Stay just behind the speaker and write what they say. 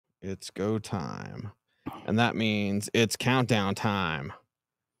It's go time. And that means it's countdown time.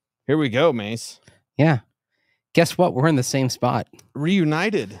 Here we go, Mace. Yeah. Guess what? We're in the same spot.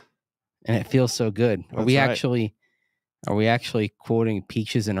 Reunited. And it feels so good. Are we actually quoting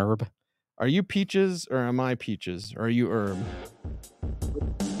peaches and herb? Are you peaches or am I peaches? Or are you herb?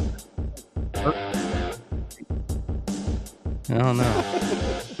 I don't know.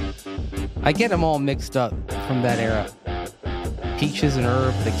 I get them all mixed up from that era. Peaches and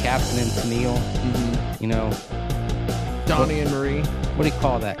herb, the captain and Tennille. Mm-hmm. You know, Donnie and Marie. What do you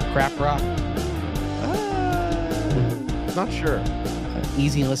call that? Crap rock? Not sure.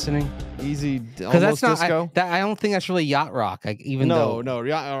 Easy listening. Easy, almost disco. I don't think that's really yacht rock. No,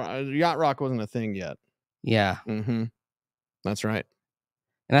 yacht rock wasn't a thing yet. Yeah. Mm-hmm. That's right.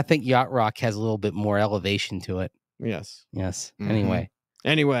 And I think yacht rock has a little bit more elevation to it. Yes. Mm-hmm.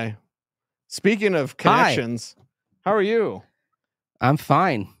 Anyway, speaking of connections, How are you? I'm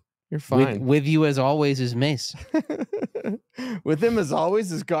fine. You're fine. With you as always is Mace. With him as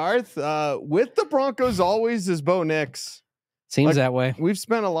always is Garth. With the Broncos always is Bo Nix. Seems that way. We've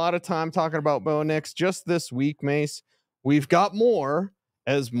spent a lot of time talking about Bo Nix just this week, Mace. We've got more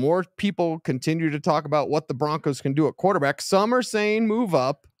as more people continue to talk about what the Broncos can do at quarterback. Some are saying move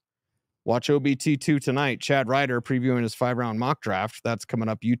up. Watch OBT2 tonight. Chad Ryder previewing his 5-round mock draft. That's coming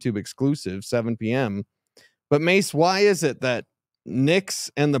up YouTube exclusive, 7 p.m. But Mace, why is it that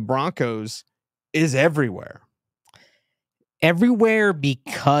Nix and the Broncos is everywhere? Everywhere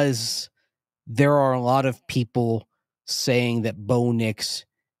because there are a lot of people saying that Bo Nix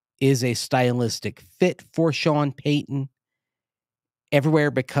is a stylistic fit for Sean Payton. Everywhere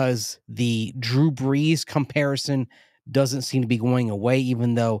because the Drew Brees comparison doesn't seem to be going away,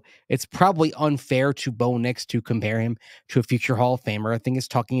 even though it's probably unfair to Bo Nix to compare him to a future Hall of Famer. I think it's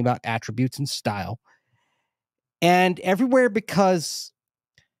talking about attributes and style. And everywhere because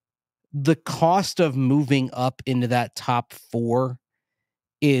the cost of moving up into that top 4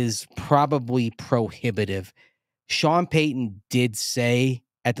 is probably prohibitive. Sean Payton did say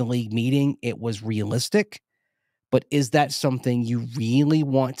at the league meeting it was realistic, but is that something you really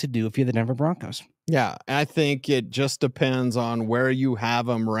want to do if you're the Denver Broncos? Yeah, I think it just depends on where you have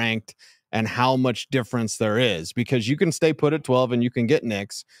them ranked and how much difference there is, because you can stay put at 12 and you can get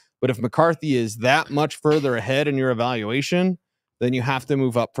Nix. But if McCarthy is that much further ahead in your evaluation, then you have to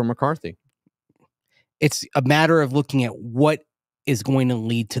move up for McCarthy. It's a matter of looking at what is going to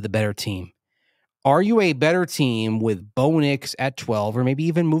lead to the better team. Are you a better team with Bo Nix at 12, or maybe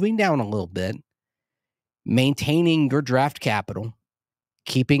even moving down a little bit, maintaining your draft capital,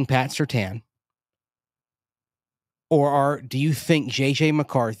 keeping Pat Surtain? Or do you think J.J.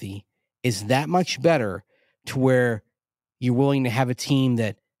 McCarthy is that much better to where you're willing to have a team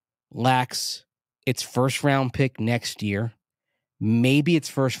that lacks its first-round pick next year, maybe its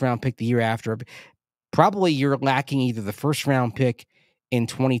first-round pick the year after? Probably you're lacking either the first-round pick in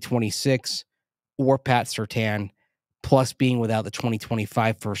 2026 or Pat Surtain, plus being without the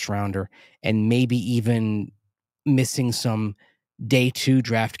 2025 first-rounder, and maybe even missing some day 2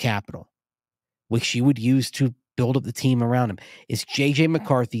 draft capital, which you would use to build up the team around him. Is J.J.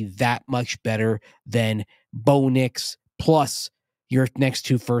 McCarthy that much better than Bo Nix plus your next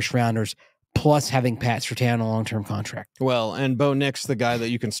 2 first-rounders, plus having Pat Surtain on a long-term contract? Well, and Bo Nix, the guy that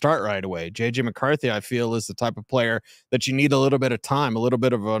you can start right away. J.J. McCarthy, I feel, is the type of player that you need a little bit of time, a little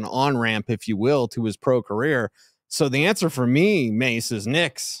bit of an on-ramp, if you will, to his pro career. So the answer for me, Mace, is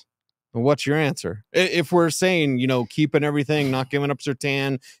Nix. What's your answer? If we're saying, keeping everything, not giving up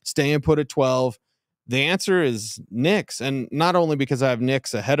Surtain, staying put at 12, the answer is Nix. And not only because I have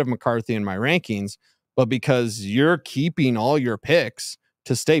Nix ahead of McCarthy in my rankings, but because you're keeping all your picks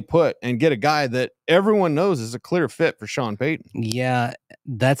to stay put and get a guy that everyone knows is a clear fit for Sean Payton. Yeah,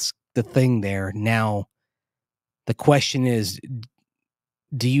 that's the thing there. Now, the question is,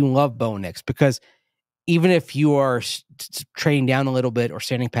 do you love Bo Nix? Because even if you are trading down a little bit or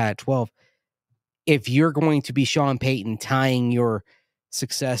standing pat at 12, if you're going to be Sean Payton tying your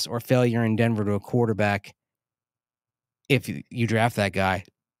success or failure in Denver to a quarterback, if you draft that guy,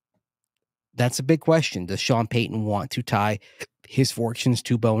 that's a big question. Does Sean Payton want to tie his fortunes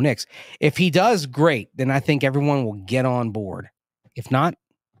to Bo Nix? If he does, great. Then I think everyone will get on board. If not,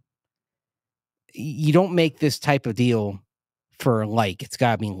 you don't make this type of deal for it's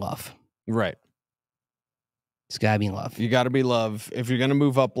got to be love. Right. It's got to be love. You got to be love. If you're going to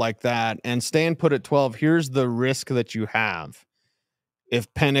move up like that and staying put at 12, here's the risk that you have.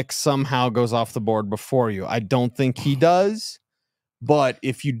 If Penix somehow goes off the board before you, I don't think he does. But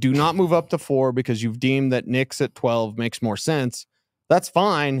if you do not move up to 4 because you've deemed that Nix at 12 makes more sense, that's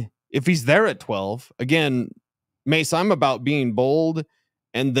fine. If he's there at 12, again, Mace, I'm about being bold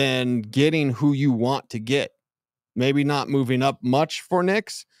and then getting who you want to get. Maybe not moving up much for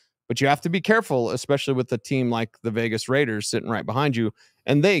Nix, but you have to be careful, especially with a team like the Vegas Raiders sitting right behind you,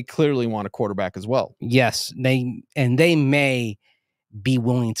 and they clearly want a quarterback as well. Yes, they may be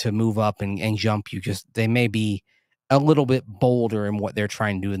willing to move up and jump you. Just they may be a little bit bolder in what they're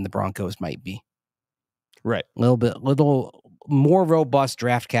trying to do, and the Broncos might be. Right. A little more robust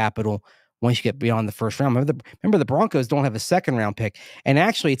draft capital once you get beyond the first round. Remember the Broncos don't have a second round pick. And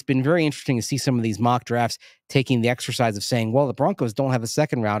actually, it's been very interesting to see some of these mock drafts taking the exercise of saying, well, the Broncos don't have a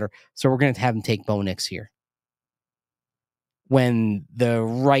second rounder, so we're going to have them take Bo Nix here. When the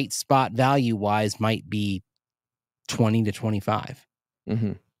right spot value-wise might be 20 to 25.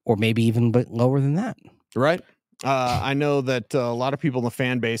 Mm-hmm. Or maybe even a bit lower than that. Right. I know that a lot of people in the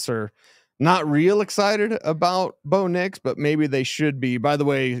fan base are not real excited about Bo Nix, but maybe they should be. By the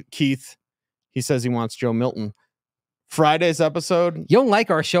way, Keith, he says he wants Joe Milton. Friday's episode. You'll like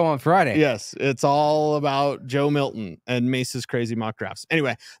our show on Friday. Yes, it's all about Joe Milton and Mace's crazy mock drafts.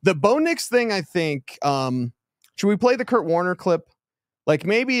 Anyway, the Bo Nix thing, I think, should we play the Kurt Warner clip? Like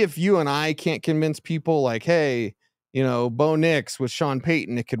maybe if you and I can't convince people like, hey, you know, Bo Nix with Sean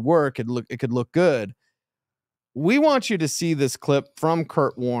Payton, it could work. It could look good. We want you to see this clip from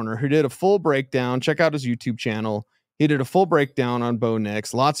Kurt Warner, who did a full breakdown. Check out his YouTube channel. He did a full breakdown on Bo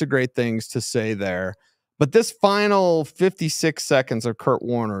Nix. Lots of great things to say there. But this final 56 seconds of Kurt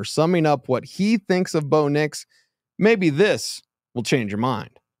Warner summing up what he thinks of Bo Nix, maybe this will change your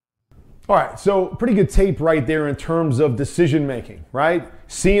mind. All right, so pretty good tape right there in terms of decision making, right?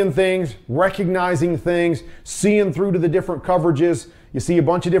 Seeing things, recognizing things, seeing through to the different coverages. You see a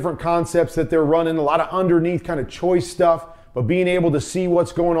bunch of different concepts that they're running, a lot of underneath kind of choice stuff, but being able to see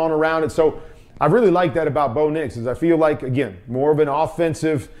what's going on around it. So I really like that about Bo Nix, is I feel like, again, more of an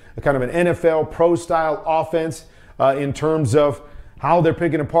offensive, kind of an NFL pro-style offense in terms of how they're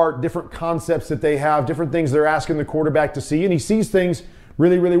picking apart different concepts that they have, different things they're asking the quarterback to see, and he sees things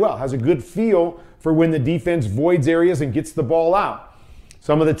really, really well. Has a good feel for when the defense voids areas and gets the ball out.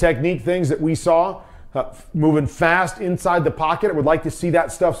 Some of the technique things that we saw, moving fast inside the pocket, I would like to see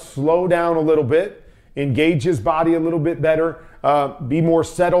that stuff slow down a little bit, engage his body a little bit better, be more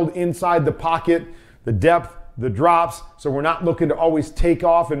settled inside the pocket, the depth, the drops, so we're not looking to always take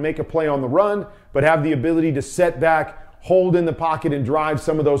off and make a play on the run, but have the ability to set back, hold in the pocket, and drive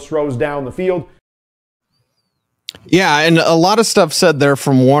some of those throws down the field. Yeah, and a lot of stuff said there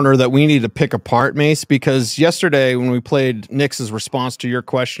from Warner that we need to pick apart, Mace, because yesterday when we played Nix's response to your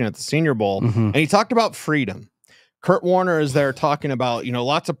question at the Senior Bowl, and he talked about freedom. Kurt Warner is there talking about, you know,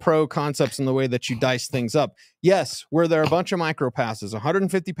 lots of pro concepts in the way that you dice things up. Yes, were there a bunch of micro passes,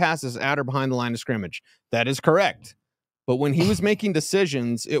 150 passes at or behind the line of scrimmage? That is correct. But when he was making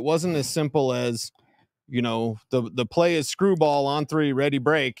decisions, it wasn't as simple as, you know, the play is screwball on 3, ready,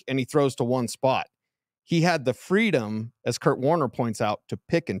 break, and he throws to one spot. He had the freedom, as Kurt Warner points out, to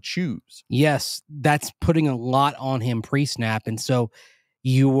pick and choose. Yes, that's putting a lot on him pre-snap. And so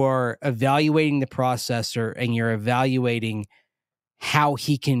you are evaluating the processor and you're evaluating how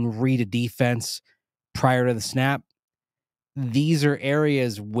he can read a defense prior to the snap. These are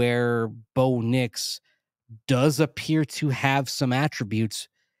areas where Bo Nix does appear to have some attributes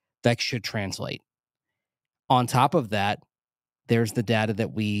that should translate. On top of that, there's the data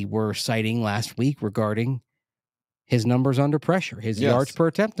that we were citing last week regarding his numbers under pressure, his yards per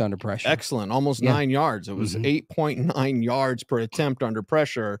attempt under pressure. Excellent. Almost 9 yards. It was 8.9 yards per attempt under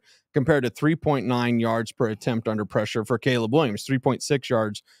pressure compared to 3.9 yards per attempt under pressure for Caleb Williams, 3.6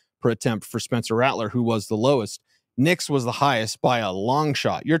 yards per attempt for Spencer Rattler, who was the lowest. Nix was the highest by a long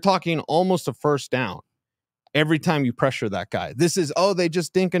shot. You're talking almost a first down every time you pressure that guy. This is, they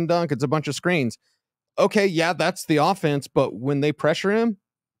just dink and dunk. It's a bunch of screens. Okay, yeah, that's the offense, but when they pressure him,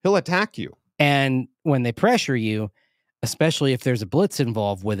 he'll attack you. And when they pressure you, especially if there's a blitz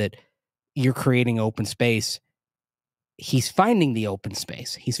involved with it, you're creating open space. He's finding the open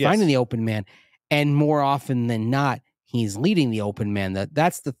space. He's finding the open man. And more often than not, he's leading the open man.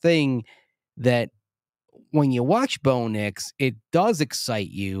 That's the thing that when you watch Bo Nix, it does excite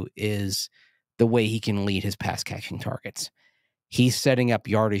you, is the way he can lead his pass catching targets. He's setting up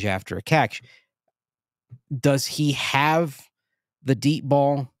yardage after a catch. Does he have the deep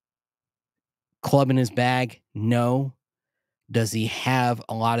ball club in his bag? No. Does he have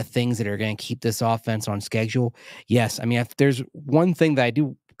a lot of things that are going to keep this offense on schedule? Yes. I mean, if there's one thing that I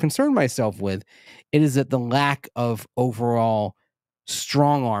do concern myself with, it is that the lack of overall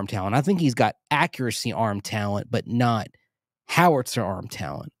strong arm talent. I think he's got accuracy arm talent, but not howitzer arm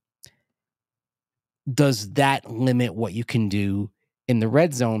talent. Does that limit what you can do in the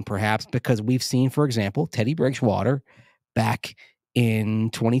red zone, perhaps? Because we've seen, for example, Teddy Bridgewater back in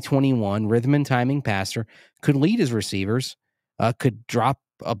 2021, rhythm and timing passer, could lead his receivers, could drop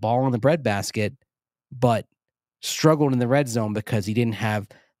a ball in the breadbasket, but struggled in the red zone because he didn't have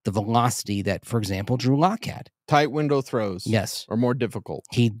the velocity that, for example, Drew Lock had. Tight window throws. Yes. Are more difficult.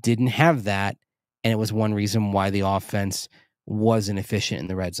 He didn't have that, and it was one reason why the offense wasn't efficient in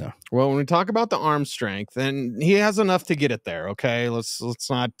the red zone. Well, when we talk about the arm strength, and he has enough to get it there, okay? Let's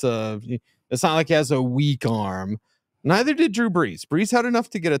not it's not like he has a weak arm. Neither did Drew Brees. Brees had enough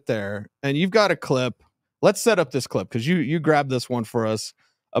to get it there, and you've got a clip. Let's set up this clip because you grabbed this one for us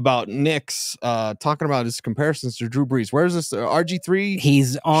about Nix talking about his comparisons to Drew Brees. Where's this RG3?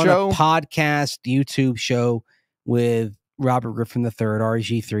 He's on show? a podcast YouTube show with Robert Griffin III,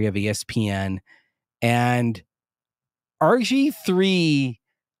 RG3 of ESPN, and RG3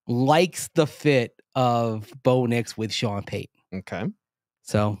 likes the fit of Bo Nix with Sean Payton. Okay.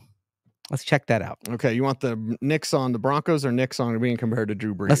 So let's check that out. Okay. You want the Nix on the Broncos or Nix on being compared to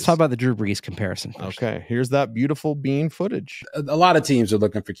Drew Brees? Let's talk about the Drew Brees comparison first. Okay. Here's that beautiful bean footage. A lot of teams are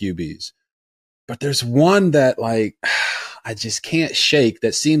looking for QBs, but there's one that like I just can't shake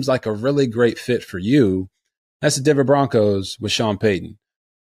that seems like a really great fit for you. That's the Denver Broncos with Sean Payton.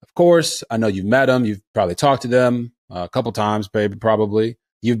 Of course, I know you've met him. You've probably talked to them a couple times, baby, probably.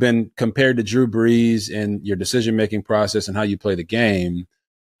 You've been compared to Drew Brees in your decision-making process and how you play the game.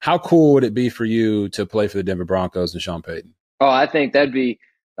 How cool would it be for you to play for the Denver Broncos and Sean Payton? Oh, I think that'd be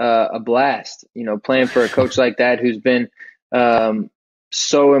a blast, playing for a coach like that who's been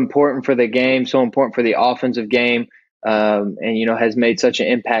so important for the game, so important for the offensive game, and, has made such an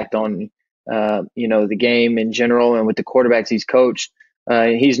impact on, the game in general and with the quarterbacks he's coached.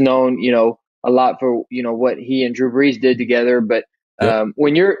 He's known, a lot for, what he and Drew Brees did together. But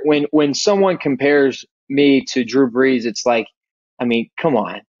when someone compares me to Drew Brees, it's like, I mean, come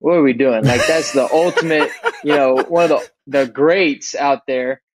on, what are we doing? Like, that's the ultimate, one of the greats out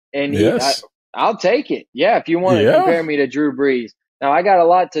there. And I'll take it. Yeah. If you want to compare me to Drew Brees. Now, I got a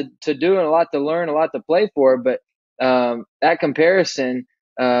lot to do and a lot to learn, a lot to play for, but that comparison,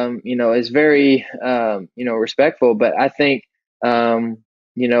 is very, respectful. But I think,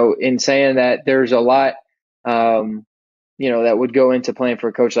 in saying that there's a lot, that would go into playing for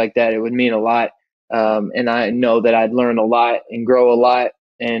a coach like that, it would mean a lot. And I know that I'd learn a lot and grow a lot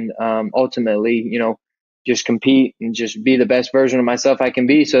and ultimately, just compete and just be the best version of myself I can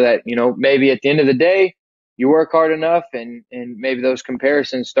be so that, maybe at the end of the day, you work hard enough and maybe those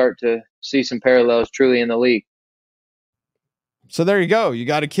comparisons start to see some parallels truly in the league. So there you go. You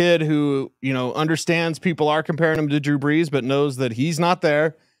got a kid who, understands people are comparing him to Drew Brees, but knows that he's not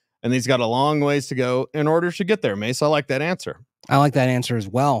there and he's got a long ways to go in order to get there. Mace, I like that answer. I like that answer as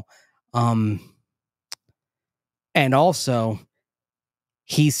well. And also,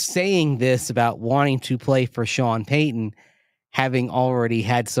 he's saying this about wanting to play for Sean Payton, having already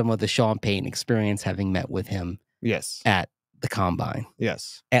had some of the Sean Payton experience, having met with him. Yes. At the combine.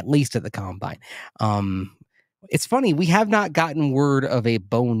 Yes. At least at the combine. It's funny, we have not gotten word of a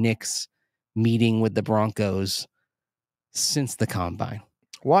Bo Nix meeting with the Broncos since the combine.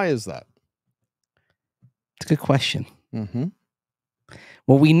 Why is that? It's a good question. Mm-hmm.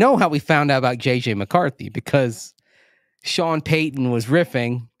 Well, we know how we found out about J.J. McCarthy because Sean Payton was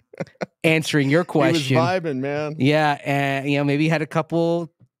riffing, answering your question. He was vibing, man. Yeah, and maybe he had a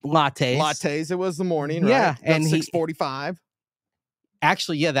couple lattes. It was the morning, right? Yeah, and 6:45.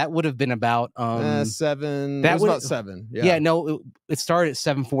 Actually, yeah, that would have been about 7. That was about 7. Yeah, no, it started at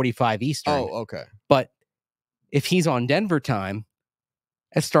 7:45 Eastern. Oh, okay. But if he's on Denver time,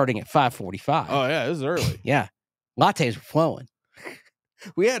 it's starting at 5:45. Oh yeah, it was early. Yeah, lattes were flowing.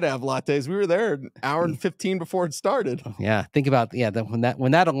 We had to have lattes. We were there an hour and 15 before it started. Yeah, think about when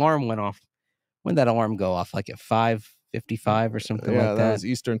that alarm went off. When did that alarm go off? Like at 5:55 or something like that. That was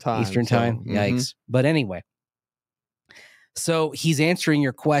Eastern time. Eastern time. Yikes. But anyway, so he's answering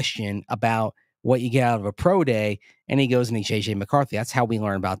your question about what you get out of a pro day, and he goes into J.J. McCarthy. That's how we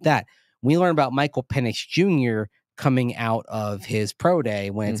learn about that. We learn about Michael Penix Jr. coming out of his pro day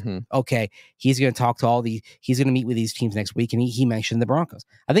when it's okay, he's going to talk to he's going to meet with these teams next week. And he mentioned the Broncos.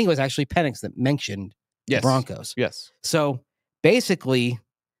 I think it was actually Penix that mentioned the Broncos. Yes. So basically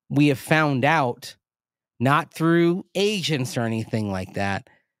we have found out not through agents or anything like that,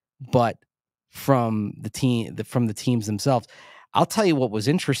 but from the teams themselves. I'll tell you what was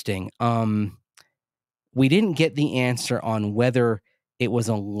interesting. We didn't get the answer on whether it was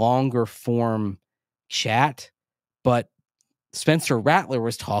a longer form chat, but Spencer Rattler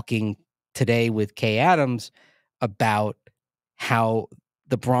was talking today with Kay Adams about how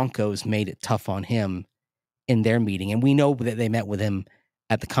the Broncos made it tough on him in their meeting. And we know that they met with him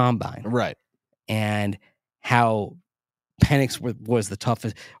at the combine. Right. And how Penix was the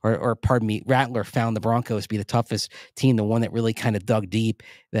toughest, or pardon me, Rattler found the Broncos to be the toughest team, the one that really kind of dug deep,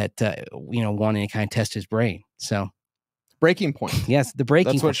 that wanted to kind of test his brain. So breaking point. Yes, the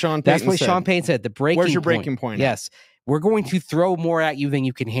breaking. That's point. what Sean. That's Payton what said. Sean Payton said. The breaking. Where's your point. breaking point? Yes, we're going to throw more at you than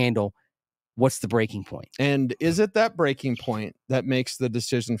you can handle. What's the breaking point? And is it that breaking point that makes the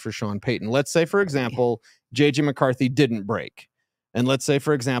decision for Sean Payton? Let's say, for example, JJ McCarthy didn't break. And let's say,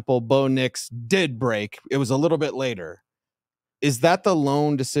 for example, Bo Nix did break. It was a little bit later. Is that the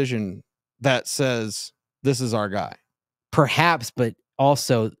lone decision that says this is our guy? Perhaps, but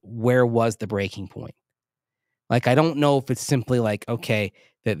also, where was the breaking point? Like, I don't know if it's simply like, okay,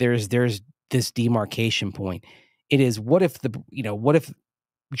 that there's this demarcation point. It is, what if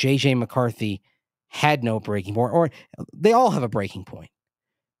JJ McCarthy had no breaking point, or they all have a breaking point?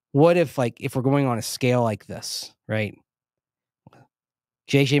 What if we're going on a scale like this, right?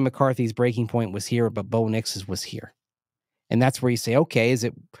 JJ McCarthy's breaking point was here, but Bo Nix's was here. And that's where you say, okay, is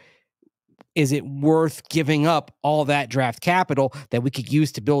it worth giving up all that draft capital that we could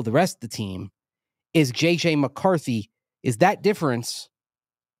use to build the rest of the team? Is JJ McCarthy, is that difference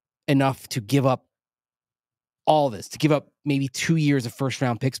enough to give up all this, to give up maybe 2 years of first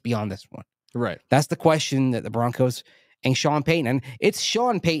round picks beyond this one? Right. That's the question that the Broncos and Sean Payton, and it's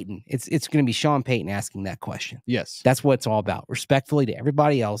Sean Payton. It's going to be Sean Payton asking that question. Yes. That's what it's all about. Respectfully to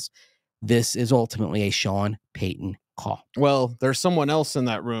everybody else, this is ultimately a Sean Payton call. Well, there's someone else in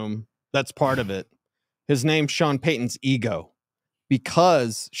that room that's part of it. His name's Sean Payton's ego.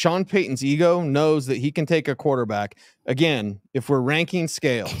 Because Sean Payton's ego knows that he can take a quarterback. Again, if we're ranking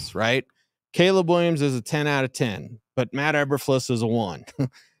scales, right? Caleb Williams is a 10 out of 10, but Matt Eberflus is a 1.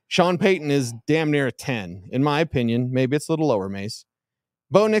 Sean Payton is damn near a 10, in my opinion. Maybe it's a little lower, Mace.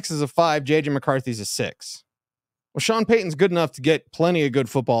 Bo Nix is a 5. JJ McCarthy's a 6. Well, Sean Payton's good enough to get plenty of good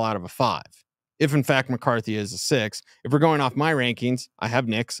football out of a 5. If, in fact, McCarthy is a 6. If we're going off my rankings, I have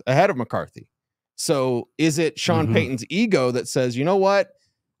Nix ahead of McCarthy. So is it Sean Payton's ego that says, you know what?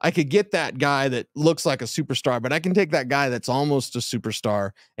 I could get that guy that looks like a superstar, but I can take that guy that's almost a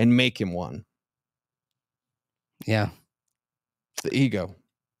superstar and make him one? Yeah. The ego.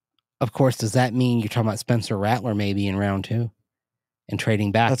 Of course, does that mean you're talking about Spencer Rattler maybe in round 2 and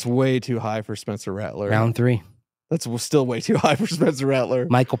trading back? That's way too high for Spencer Rattler. Round 3. That's still way too high for Spencer Rattler.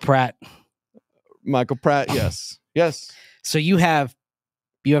 Michael Pratt, yes. Yes. So you have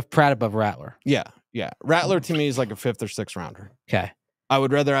Pratt above Rattler. Yeah. Rattler to me is like a 5th or 6th rounder. Okay. I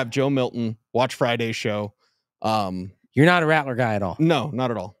would rather have Joe Milton watch Friday's show. You're not a Rattler guy at all. No,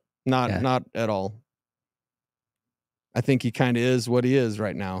 not at all. Not at all. I think he kind of is what he is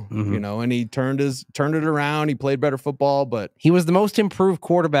right now, and he turned it around. He played better football, but he was the most improved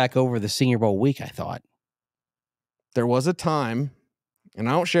quarterback over the Senior Bowl week, I thought. There was a time, and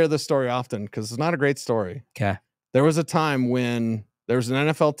I don't share this story often because it's not a great story. Okay. There was a time when there was an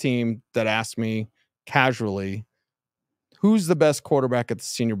NFL team that asked me casually, who's the best quarterback at the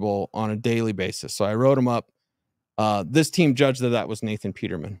Senior Bowl on a daily basis? So I wrote him up. This team judged that was Nathan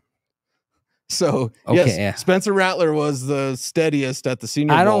Peterman. So, Spencer Rattler was the steadiest at the Senior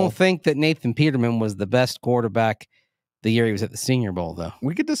Bowl. I don't think that Nathan Peterman was the best quarterback the year he was at the Senior Bowl, though.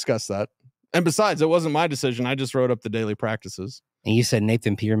 We could discuss that. And besides, it wasn't my decision. I just wrote up the daily practices. And you said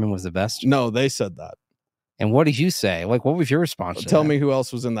Nathan Peterman was the best? No, they said that. And what did you say? Like, what was your response to Tell that? me who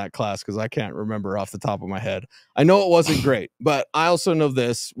else was in that class, because I can't remember off the top of my head. I know it wasn't great, but I also know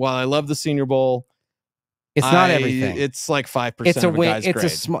this. While I love the Senior Bowl, it's not everything. It's like 5% of a guy's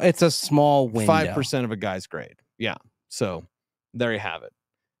grade. It's a small window. 5% of a guy's grade. Yeah. So there you have it.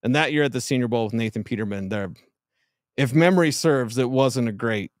 And that year at the Senior Bowl with Nathan Peterman, if memory serves, it wasn't a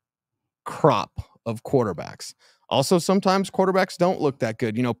great crop of quarterbacks. Also, sometimes quarterbacks don't look that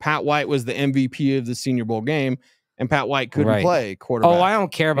good. Pat White was the MVP of the Senior Bowl game, and Pat White couldn't play quarterback. Oh, I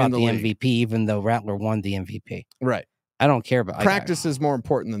don't care about the MVP, even though Rattler won the MVP. Right. I don't care about practice is more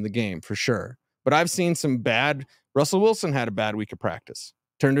important than the game for sure. But I've seen some bad. Russell Wilson had a bad week of practice.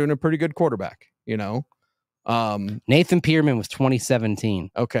 Turned into a pretty good quarterback. Nathan Peterman was 2017.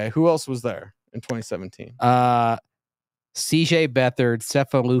 Okay, who else was there in 2017? CJ Beathard,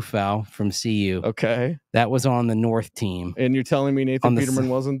 Sefo Lufau from CU. Okay. That was on the North team. And you're telling me Nathan Peterman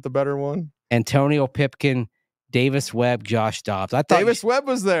wasn't the better one? Antonio Pipkin, Davis Webb, Josh Dobbs. Davis Webb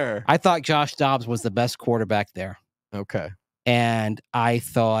was there. I thought Josh Dobbs was the best quarterback there. Okay. And I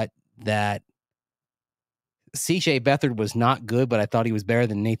thought that CJ Beathard was not good, but I thought he was better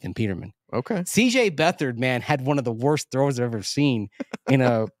than Nathan Peterman. Okay. CJ Beathard, man, had one of the worst throws I've ever seen in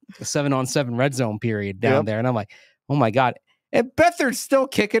a 7-on-7 red zone period down there. And I'm like, oh my God. And Beathard's still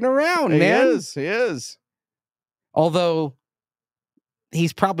kicking around, man. He is. Although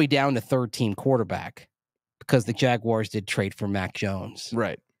he's probably down to third team quarterback. because the Jaguars did trade for Mac Jones.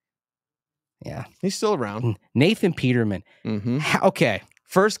 Right. Yeah. He's still around. Nathan Peterman. Okay.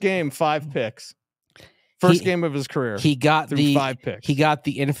 First game, 5 picks. First game of his career. He got the 5 picks. He got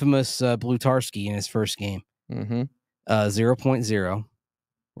the infamous Blutarski in his first game. 0.0.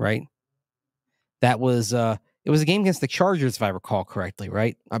 Right. That was it was a game against the Chargers, if I recall correctly,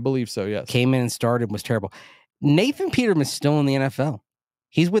 right? I believe so, yes. Came in and started, was terrible. Nathan Peterman's still in the NFL.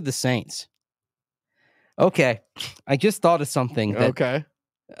 He's with the Saints. Okay. I just thought of something. Okay.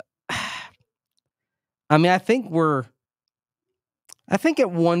 I mean, I think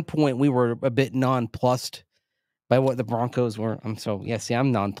at one point we were a bit nonplussed by what the Broncos were.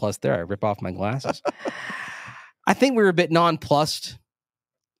 I'm nonplussed there. I rip off my glasses. I think we were a bit nonplussed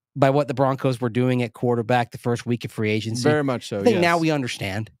by what the Broncos were doing at quarterback the first week of free agency. Very much so. I think now we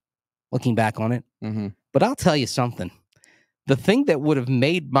understand, looking back on it. But I'll tell you something. The thing that would have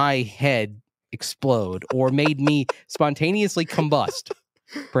made my head explode or made me spontaneously combust,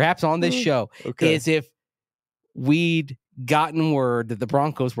 perhaps on this show, is if we'd gotten word that the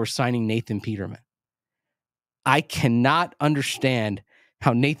Broncos were signing Nathan Peterman. I cannot understand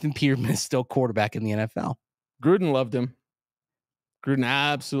how Nathan Peterman is still quarterback in the NFL. Gruden loved him. Gruden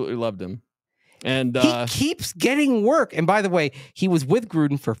absolutely loved him. And he keeps getting work. And by the way, he was with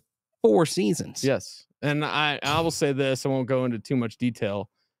Gruden for 4 seasons. Yes. And I will say this, I won't go into too much detail.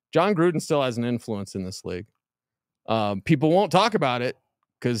 John Gruden still has an influence in this league. People won't talk about it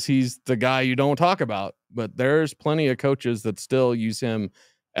because he's the guy you don't talk about, but there's plenty of coaches that still use him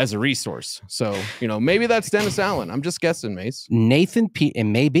as a resource. So, maybe that's Dennis Allen. I'm just guessing, Mace. It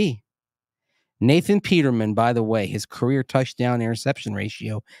may be. Nathan Peterman, by the way, his career touchdown interception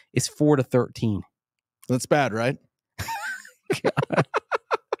ratio is 4-13. That's bad, right?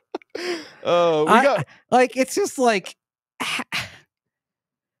 It's just like,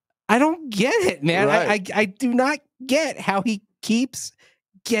 I don't get it, man. Right. I do not get how he keeps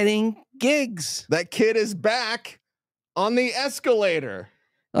getting gigs. That kid is back on the escalator.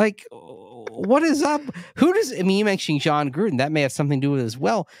 Like, what is up? You mentioned John Gruden. That may have something to do with it as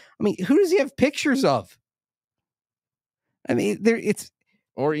well. I mean, who does he have pictures of? I mean,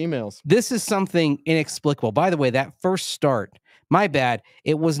 or emails. This is something inexplicable. By the way, that first start, my bad.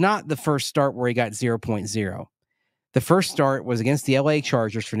 It was not the first start where he got 0.0. The first start was against the LA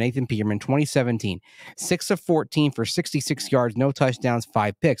Chargers for Nathan Peterman, 2017. 6 of 14 for 66 yards, no touchdowns,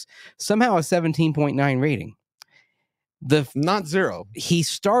 5 picks. Somehow a 17.9 rating. Not 0. He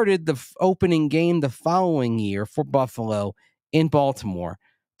started the opening game the following year for Buffalo in Baltimore.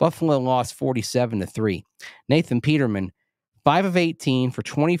 Buffalo lost 47-3. Nathan Peterman, 5 of 18 for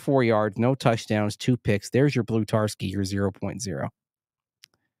 24 yards, no touchdowns, 2 picks. There's your Blutarski, your 0.0.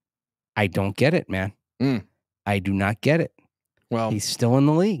 I don't get it, man. I do not get it. Well, he's still in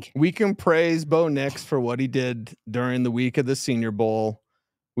the league. We can praise Bo Nix for what he did during the week of the Senior Bowl.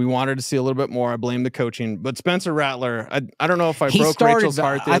 We wanted to see a little bit more. I blame the coaching. But Spencer Rattler, I don't know if I broke Rachel's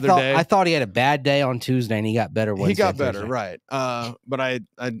heart the other day. I thought he had a bad day on Tuesday, and he got better Wednesday. He got better, right. But I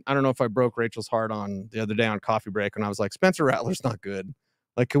don't know if I broke Rachel's heart on the other day on coffee break when I was like, Spencer Rattler's not good.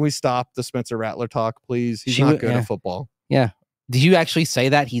 Like, can we stop the Spencer Rattler talk, please? He's not good at football. Yeah. Did you actually say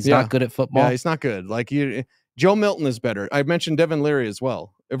that? He's not good at football? Yeah, he's not good. Like, Joe Milton is better. I mentioned Devin Leary as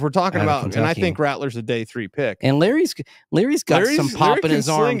well. If we're talking about, and I think Rattler's a day 3 pick. And Larry's got some pop in his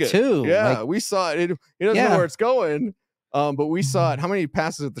arm too. Yeah, we saw it. He doesn't know where it's going. But we saw it. How many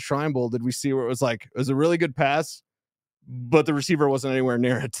passes at the Shrine Bowl did we see where it was like, it was a really good pass, but the receiver wasn't anywhere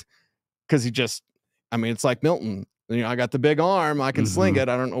near it? Because it's like Milton. I got the big arm. I can sling it.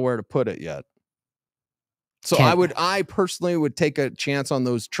 I don't know where to put it yet. So I personally would take a chance on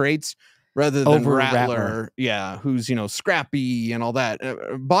those traits rather than Rattler. Yeah, who's, scrappy and all that.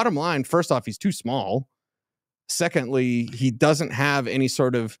 Bottom line, first off, he's too small. Secondly, he doesn't have any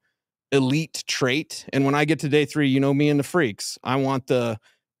sort of elite trait. And when I get to day 3, me and the freaks, I want the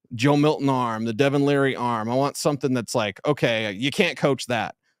Joe Milton arm, the Devin Leary arm. I want something that's like, okay, you can't coach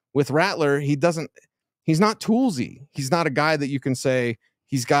that. With Rattler, he's not toolsy. He's not a guy that you can say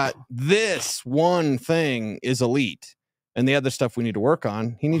he's got this one thing is elite. And the other stuff we need to work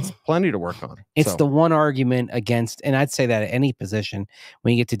on, he needs plenty to work on. It's the one argument against, and I'd say that at any position,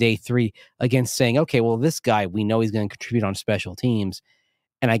 when you get to day 3, against saying, okay, well, this guy, we know he's going to contribute on special teams.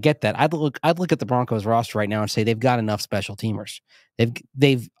 And I get that. I'd look at the Broncos roster right now and say they've got enough special teamers.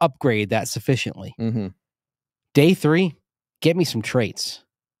 They've upgraded that sufficiently. Day 3, get me some traits.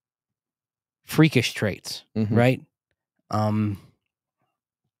 Freakish traits, right?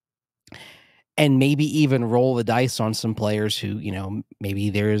 And maybe even roll the dice on some players who,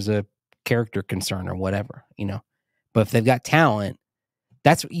 maybe there's a character concern or whatever, But if they've got talent,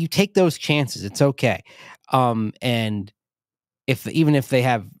 That's you take those chances. It's okay. And even if they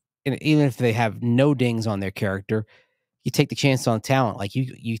have no dings on their character, you take the chance on talent. Like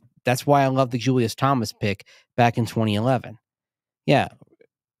you that's why I love the Julius Thomas pick back in 2011. Yeah.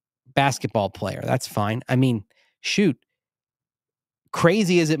 Basketball player. That's fine. I mean, shoot.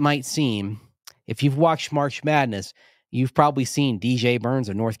 Crazy as it might seem, if you've watched March Madness, you've probably seen DJ Burns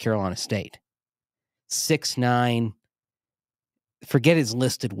of North Carolina State. 6'9". Forget his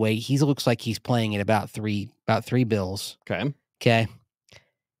listed weight. He looks like he's playing at about three bills. Okay.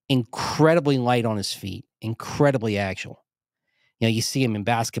 Incredibly light on his feet. Incredibly agile. You know, you see him in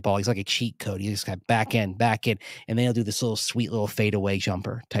basketball. He's like a cheat code. He just got back end, and then he'll do this little sweet little fadeaway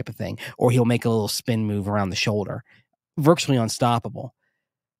jumper type of thing. Or he'll make a little spin move around the shoulder. Virtually unstoppable.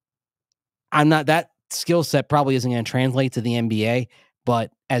 That skill set probably isn't going to translate to the NBA, but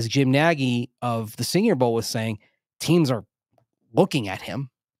as Jim Nagy of the Senior Bowl was saying, teams are looking at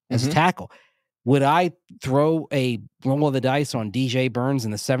him as a tackle. Would I throw a roll of the dice on DJ Burns in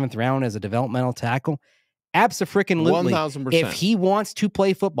the 7th round as a developmental tackle? Abso-freaking-lutely. 1,000%. If he wants to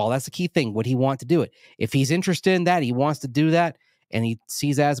play football, that's the key thing. Would he want to do it? If he's interested in that, he wants to do that, and he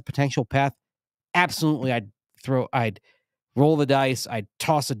sees that as a potential path, absolutely I'd roll the dice. I'd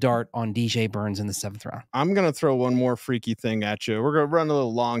toss a dart on DJ Burns in the 7th round. I'm going to throw one more freaky thing at you. We're going to run a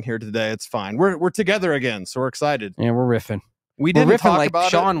little long here today. It's fine. We're together again, so we're excited. Yeah, we're riffing. We didn't talk like about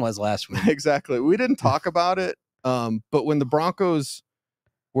Sean it. Was last week. Exactly. We didn't talk about it. But when the Broncos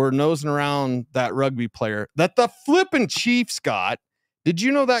were nosing around that rugby player that the flippin' Chiefs got, did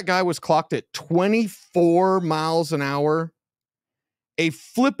you know that guy was clocked at 24 miles an hour? A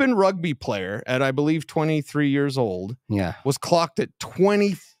flippin' rugby player at, I believe, 23 years old, was clocked at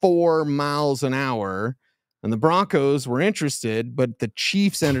 24 miles an hour. And the Broncos were interested, but the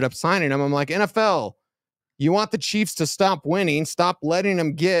Chiefs ended up signing him. I'm like, NFL, you want the Chiefs to stop winning, stop letting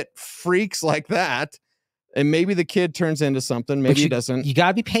them get freaks like that. And maybe the kid turns into something. Maybe he doesn't. You got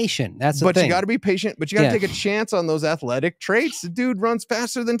to be patient. That's the thing. But you got to be patient. But you got to take a chance on those athletic traits. The dude runs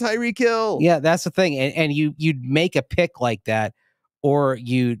faster than Tyreek Hill. Yeah, that's the thing. And you'd make a pick like that, or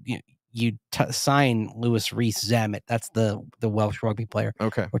you'd sign Louis Rees-Zammit. That's the Welsh rugby player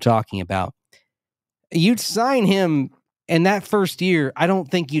we're talking about. You'd sign him, and that first year, I don't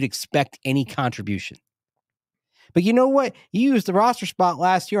think you'd expect any contribution. But you know what? You used the roster spot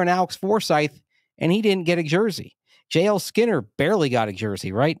last year on Alex Forsythe, and he didn't get a jersey. J.L. Skinner barely got a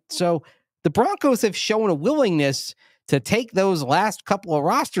jersey, right? So the Broncos have shown a willingness to take those last couple of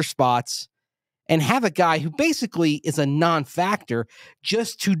roster spots and have a guy who basically is a non-factor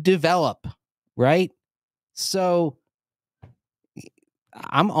just to develop, right? So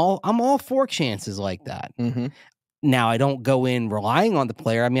I'm all for chances like that. Now, I don't go in relying on the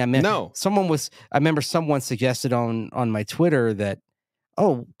player. I mean, I remember someone suggested on my Twitter that,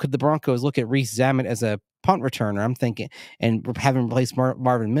 could the Broncos look at Rees-Zammit as a punt returner? I'm thinking, and have him replace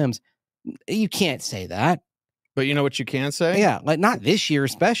Marvin Mims. You can't say that. But you know what you can say? Yeah, like not this year,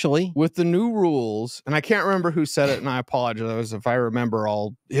 especially. With the new rules, and I can't remember who said it, and I apologize. If I remember,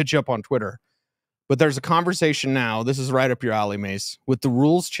 I'll hit you up on Twitter. But there's a conversation now. This is right up your alley, Mace. With the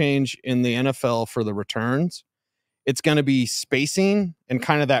rules change in the NFL for the returns, it's going to be spacing and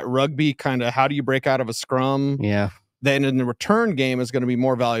kind of that rugby kind of how do you break out of a scrum? Yeah. Then in the return game is going to be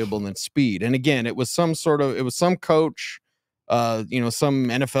more valuable than speed. And again, it was some coach, some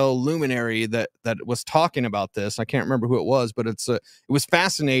NFL luminary that was talking about this. I can't remember who it was, but it was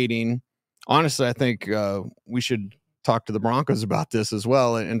fascinating. Honestly, I think we should talk to the Broncos about this as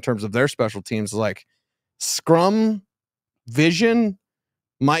well in terms of their special teams. Like scrum vision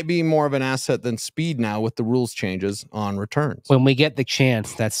might be more of an asset than speed now with the rules changes on returns. When we get the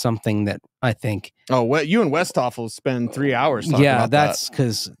chance, that's something that I think. Oh, well, you and Westhoff will spend 3 hours talking about that. Yeah, that's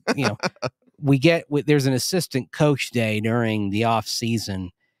because, there's an assistant coach day during the off season,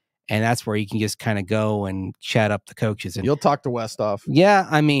 and that's where you can just kind of go and chat up the coaches. And you'll talk to Westhoff. Yeah,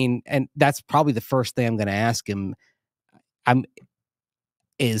 I mean, and that's probably the first thing I'm going to ask him.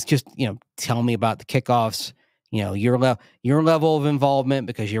 Is just, tell me about the kickoffs. Your level of involvement,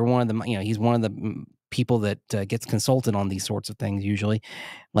 because you're one of the, he's one of the people that gets consulted on these sorts of things usually.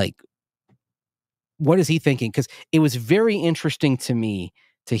 Like, what is he thinking? Because it was very interesting to me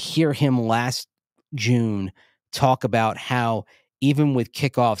to hear him last June talk about how even with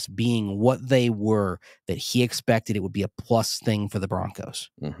kickoffs being what they were, that he expected it would be a plus thing for the Broncos.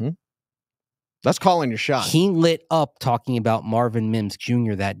 Mm-hmm. That's calling your shot. He lit up talking about Marvin Mims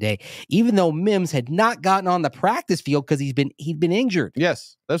Jr. that day, even though Mims had not gotten on the practice field because he'd been injured.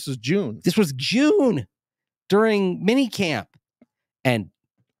 Yes, this was June. This was June during minicamp. And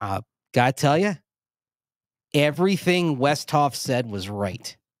gotta tell you, everything Westhoff said was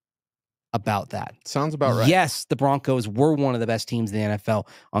right about that. Sounds about right. Yes, the Broncos were one of the best teams in the NFL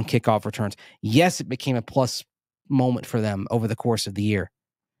on kickoff returns. Yes, it became a plus moment for them over the course of the year.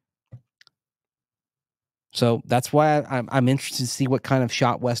 So that's why I'm interested to see what kind of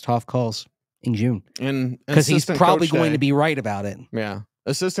shot Westhoff calls in June. Because he's probably going to be right about it. Yeah.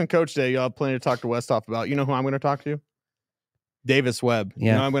 Assistant coach day, you'll have plenty to talk to Westhoff about. You know who I'm going to talk to? Davis Webb.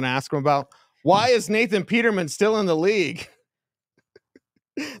 Yeah. You know I'm going to ask him about? Why is Nathan Peterman still in the league?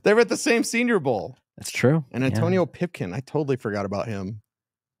 They were at the same Senior Bowl. That's true. And Antonio Pipkin, I totally forgot about him.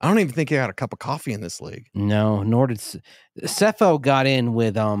 I don't even think he had a cup of coffee in this league. No, nor did Cepho got in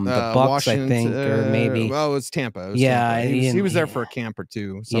with the Bucks, Washington, I think, or maybe. Well, it was Tampa. Tampa. He was there for a camp or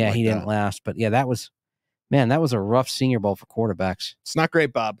two. Yeah, he didn't last. But yeah, that was a rough Senior Bowl for quarterbacks. It's not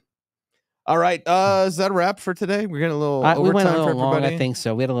great, Bob. All right, is that a wrap for today? We're getting a little overtime. We went a little for everybody. long, I think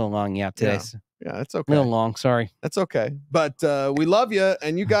so. We had a little long, today. Yeah, that's okay. A little long, sorry. That's okay. But we love you,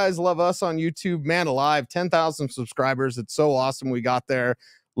 and you guys love us on YouTube. Man alive, 10,000 subscribers. It's so awesome we got there.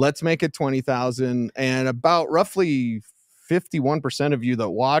 Let's make it 20,000. And about roughly 51% of you that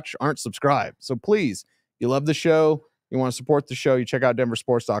watch aren't subscribed. So please, you love the show, you want to support the show, you check out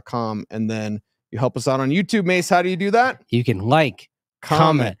denversports.com, and then you help us out on YouTube. Mace, how do you do that? You can like,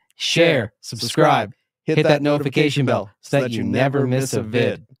 comment, share, subscribe, hit that notification bell so that you never miss a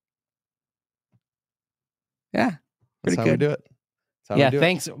vid. Yeah, pretty good. How we do it. Yeah,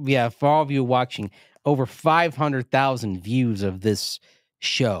 thanks. Yeah, for all of you watching, over 500,000 views of this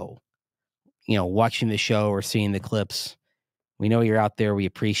show. You know, watching the show or seeing the clips. We know you're out there. We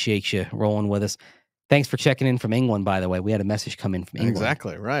appreciate you rolling with us. Thanks for checking in from England, by the way. We had a message come in from England.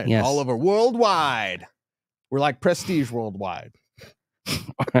 Exactly, right. Yes. All over worldwide. We're like Prestige worldwide.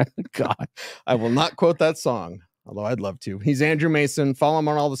 God. I will not quote that song, although I'd love to. He's Andrew Mason. Follow him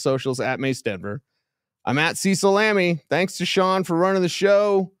on all the socials at Mace Denver. I'm at Cecil Lammey. Thanks to Sean for running the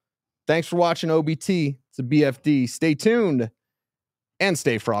show. Thanks for watching OBT. It's a BFD. Stay tuned and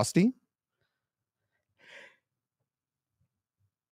stay frosty.